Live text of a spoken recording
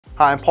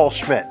Hi, I'm Paul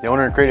Schmidt, the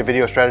owner and creative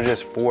video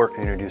strategist for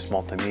UnoDeuce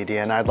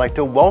Multimedia, and I'd like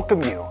to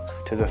welcome you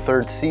to the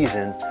third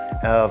season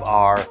of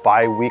our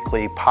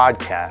bi-weekly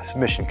podcast,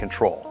 Mission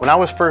Control. When I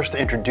was first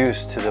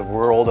introduced to the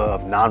world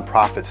of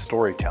nonprofit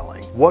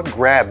storytelling, what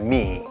grabbed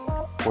me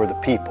were the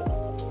people,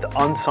 the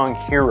unsung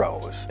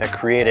heroes that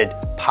created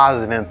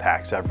positive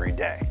impacts every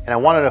day. And I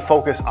wanted to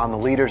focus on the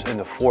leaders in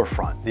the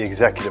forefront, the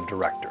executive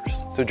directors.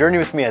 So journey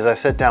with me as I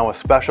sit down with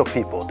special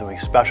people doing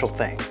special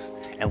things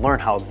and learn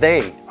how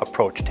they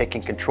approach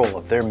taking control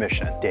of their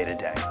mission day to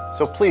day.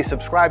 So please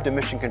subscribe to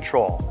Mission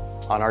Control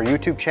on our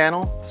YouTube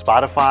channel,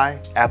 Spotify,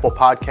 Apple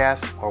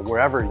Podcasts, or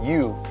wherever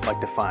you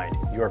like to find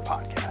your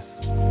podcast.